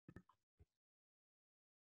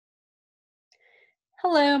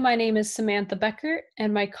Hello, my name is Samantha Beckert,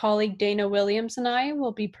 and my colleague Dana Williams and I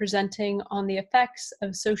will be presenting on the effects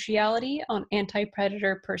of sociality on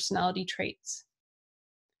anti-predator personality traits.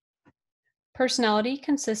 Personality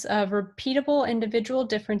consists of repeatable individual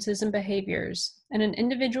differences in behaviors, and an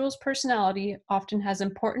individual's personality often has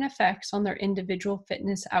important effects on their individual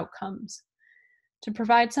fitness outcomes. To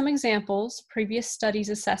provide some examples, previous studies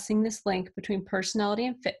assessing this link between personality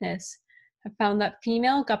and fitness have found that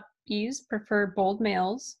female guppies prefer bold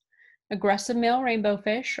males, aggressive male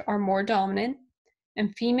rainbowfish are more dominant,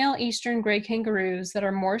 and female eastern gray kangaroos that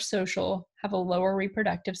are more social have a lower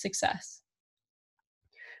reproductive success.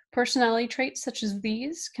 Personality traits such as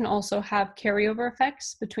these can also have carryover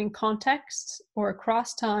effects between contexts or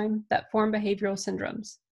across time that form behavioral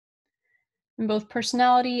syndromes. And both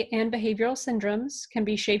personality and behavioral syndromes can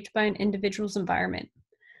be shaped by an individual's environment.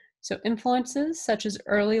 So influences such as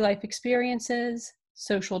early life experiences,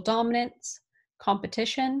 social dominance,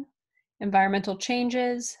 competition, environmental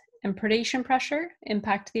changes, and predation pressure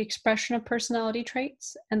impact the expression of personality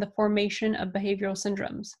traits and the formation of behavioral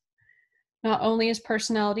syndromes. Not only is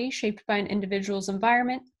personality shaped by an individual's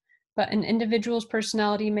environment, but an individual's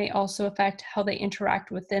personality may also affect how they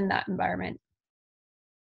interact within that environment.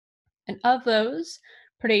 And of those,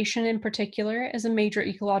 predation in particular is a major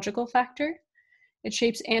ecological factor. It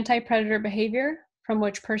shapes anti-predator behavior, from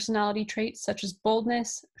which personality traits such as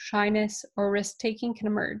boldness, shyness, or risk-taking can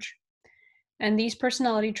emerge. And these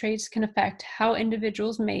personality traits can affect how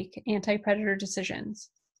individuals make anti-predator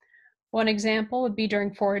decisions. One example would be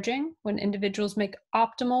during foraging, when individuals make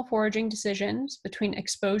optimal foraging decisions between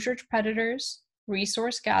exposure to predators,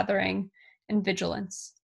 resource gathering, and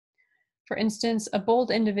vigilance. For instance, a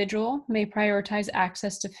bold individual may prioritize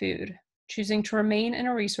access to food, choosing to remain in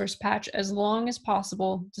a resource patch as long as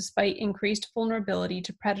possible despite increased vulnerability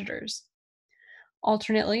to predators.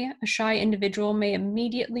 Alternately, a shy individual may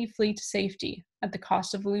immediately flee to safety at the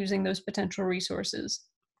cost of losing those potential resources.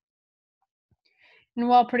 And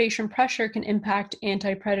while predation pressure can impact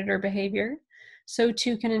anti-predator behavior, so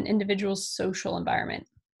too can an individual's social environment.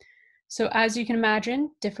 So as you can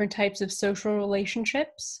imagine, different types of social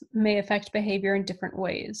relationships may affect behavior in different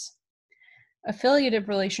ways. Affiliative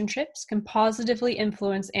relationships can positively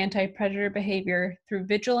influence anti-predator behavior through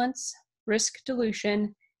vigilance, risk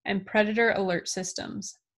dilution, and predator alert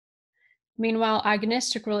systems. Meanwhile,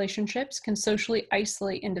 agonistic relationships can socially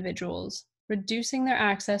isolate individuals, reducing their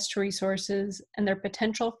access to resources and their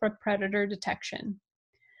potential for predator detection.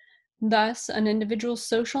 Thus, an individual's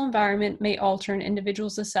social environment may alter an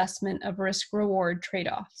individual's assessment of risk-reward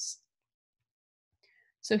trade-offs.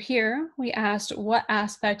 So here, we asked what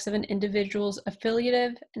aspects of an individual's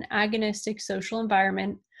affiliative and agonistic social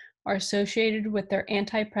environment are associated with their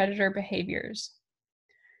anti-predator behaviors.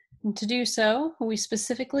 And to do so, we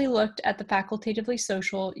specifically looked at the facultatively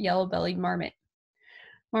social yellow-bellied marmot.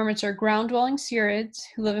 Marmots are ground-dwelling cirrids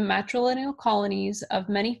who live in matrilineal colonies of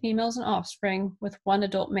many females and offspring with one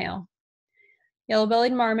adult male.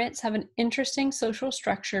 Yellow-bellied marmots have an interesting social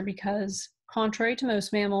structure because, contrary to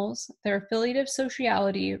most mammals, their affiliative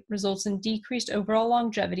sociality results in decreased overall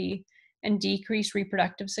longevity and decreased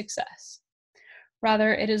reproductive success.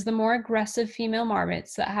 Rather, it is the more aggressive female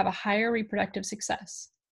marmots that have a higher reproductive success.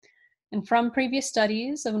 And from previous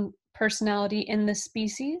studies of personality in this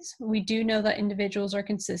species, we do know that individuals are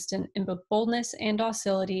consistent in both boldness and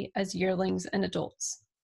docility as yearlings and adults.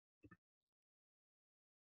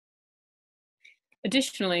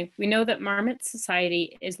 Additionally, we know that marmot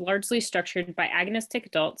society is largely structured by agonistic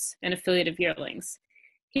adults and affiliative yearlings.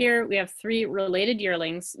 Here, we have three related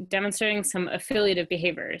yearlings demonstrating some affiliative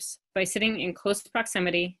behaviors by sitting in close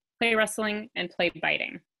proximity, play wrestling, and play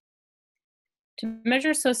biting. To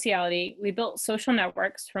measure sociality, we built social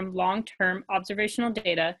networks from long-term observational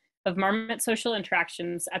data of marmot social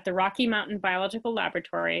interactions at the Rocky Mountain Biological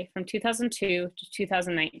Laboratory from 2002 to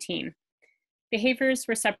 2019. Behaviors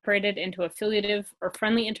were separated into affiliative or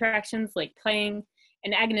friendly interactions like playing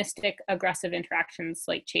and agonistic aggressive interactions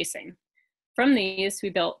like chasing. From these,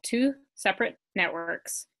 we built two separate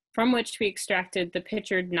networks from which we extracted the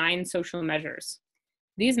pictured 9 social measures.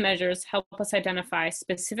 These measures help us identify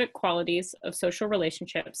specific qualities of social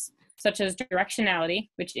relationships, such as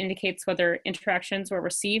directionality, which indicates whether interactions were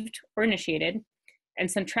received or initiated, and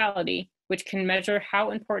centrality, which can measure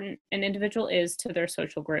how important an individual is to their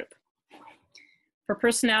social group. For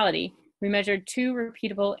personality, we measured 2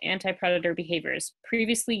 repeatable anti-predator behaviors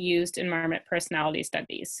previously used in marmot personality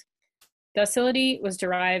studies. Docility was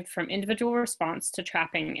derived from individual response to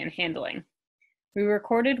trapping and handling. We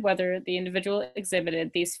recorded whether the individual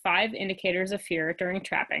exhibited these 5 indicators of fear during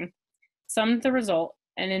trapping, summed the result,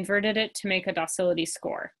 and inverted it to make a docility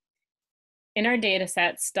score. In our data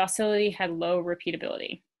sets, docility had low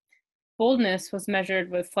repeatability. Boldness was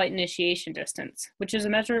measured with flight initiation distance, which is a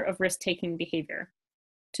measure of risk-taking behavior.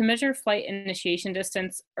 To measure flight initiation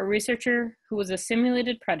distance, a researcher who was a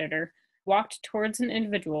simulated predator walked towards an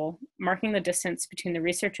individual, marking the distance between the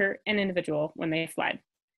researcher and individual when they fled.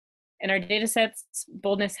 In our datasets,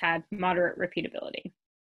 boldness had moderate repeatability.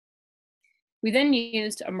 We then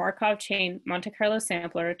used a Markov chain Monte Carlo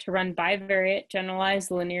sampler to run bivariate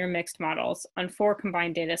generalized linear mixed models on 4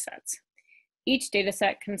 combined datasets. Each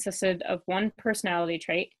dataset consisted of 1 personality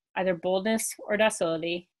trait, either boldness or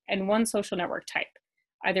docility, and 1 social network type,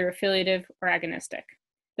 either affiliative or agonistic.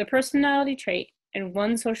 The personality trait and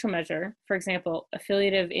 1 social measure, for example,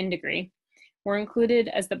 affiliative in degree, were included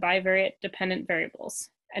as the bivariate dependent variables,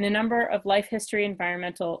 and a number of life history,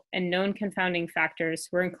 environmental, and known confounding factors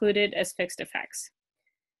were included as fixed effects.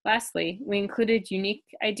 Lastly, we included unique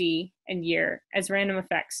ID and year as random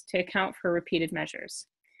effects to account for repeated measures.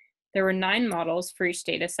 There were 9 models for each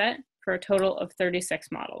dataset, for a total of 36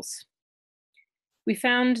 models. We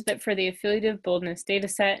found that for the affiliative boldness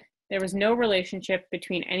dataset, there was no relationship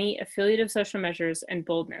between any affiliative social measures and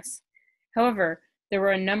boldness. However, there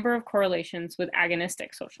were a number of correlations with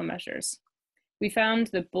agonistic social measures. We found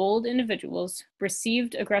that bold individuals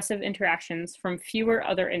received aggressive interactions from fewer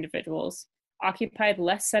other individuals, occupied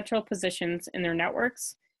less central positions in their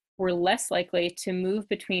networks, were less likely to move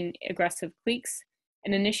between aggressive cliques,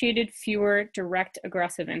 and initiated fewer direct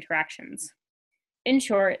aggressive interactions. In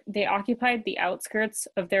short, they occupied the outskirts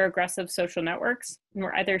of their aggressive social networks and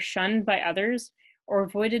were either shunned by others or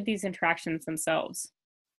avoided these interactions themselves.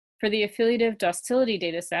 For the affiliative docility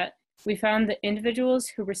dataset, we found that individuals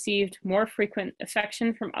who received more frequent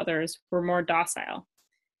affection from others were more docile.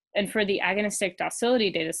 And for the agonistic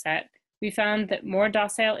docility dataset, we found that more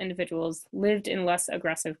docile individuals lived in less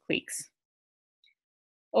aggressive cliques.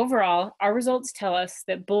 Overall, our results tell us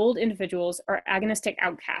that bold individuals are agonistic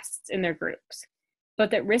outcasts in their groups, but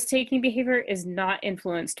that risk-taking behavior is not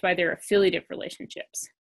influenced by their affiliative relationships.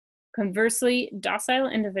 Conversely, docile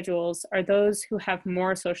individuals are those who have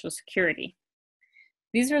more social security.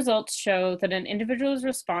 These results show that an individual's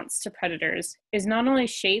response to predators is not only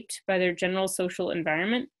shaped by their general social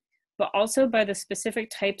environment, but also by the specific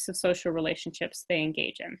types of social relationships they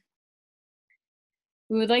engage in.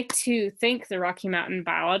 We would like to thank the Rocky Mountain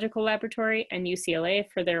Biological Laboratory and UCLA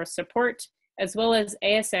for their support, as well as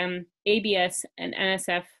ASM, ABS, and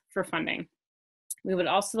NSF for funding. We would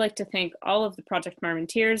also like to thank all of the Project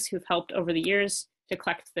Marmoteers who've helped over the years to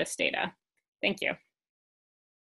collect this data. Thank you.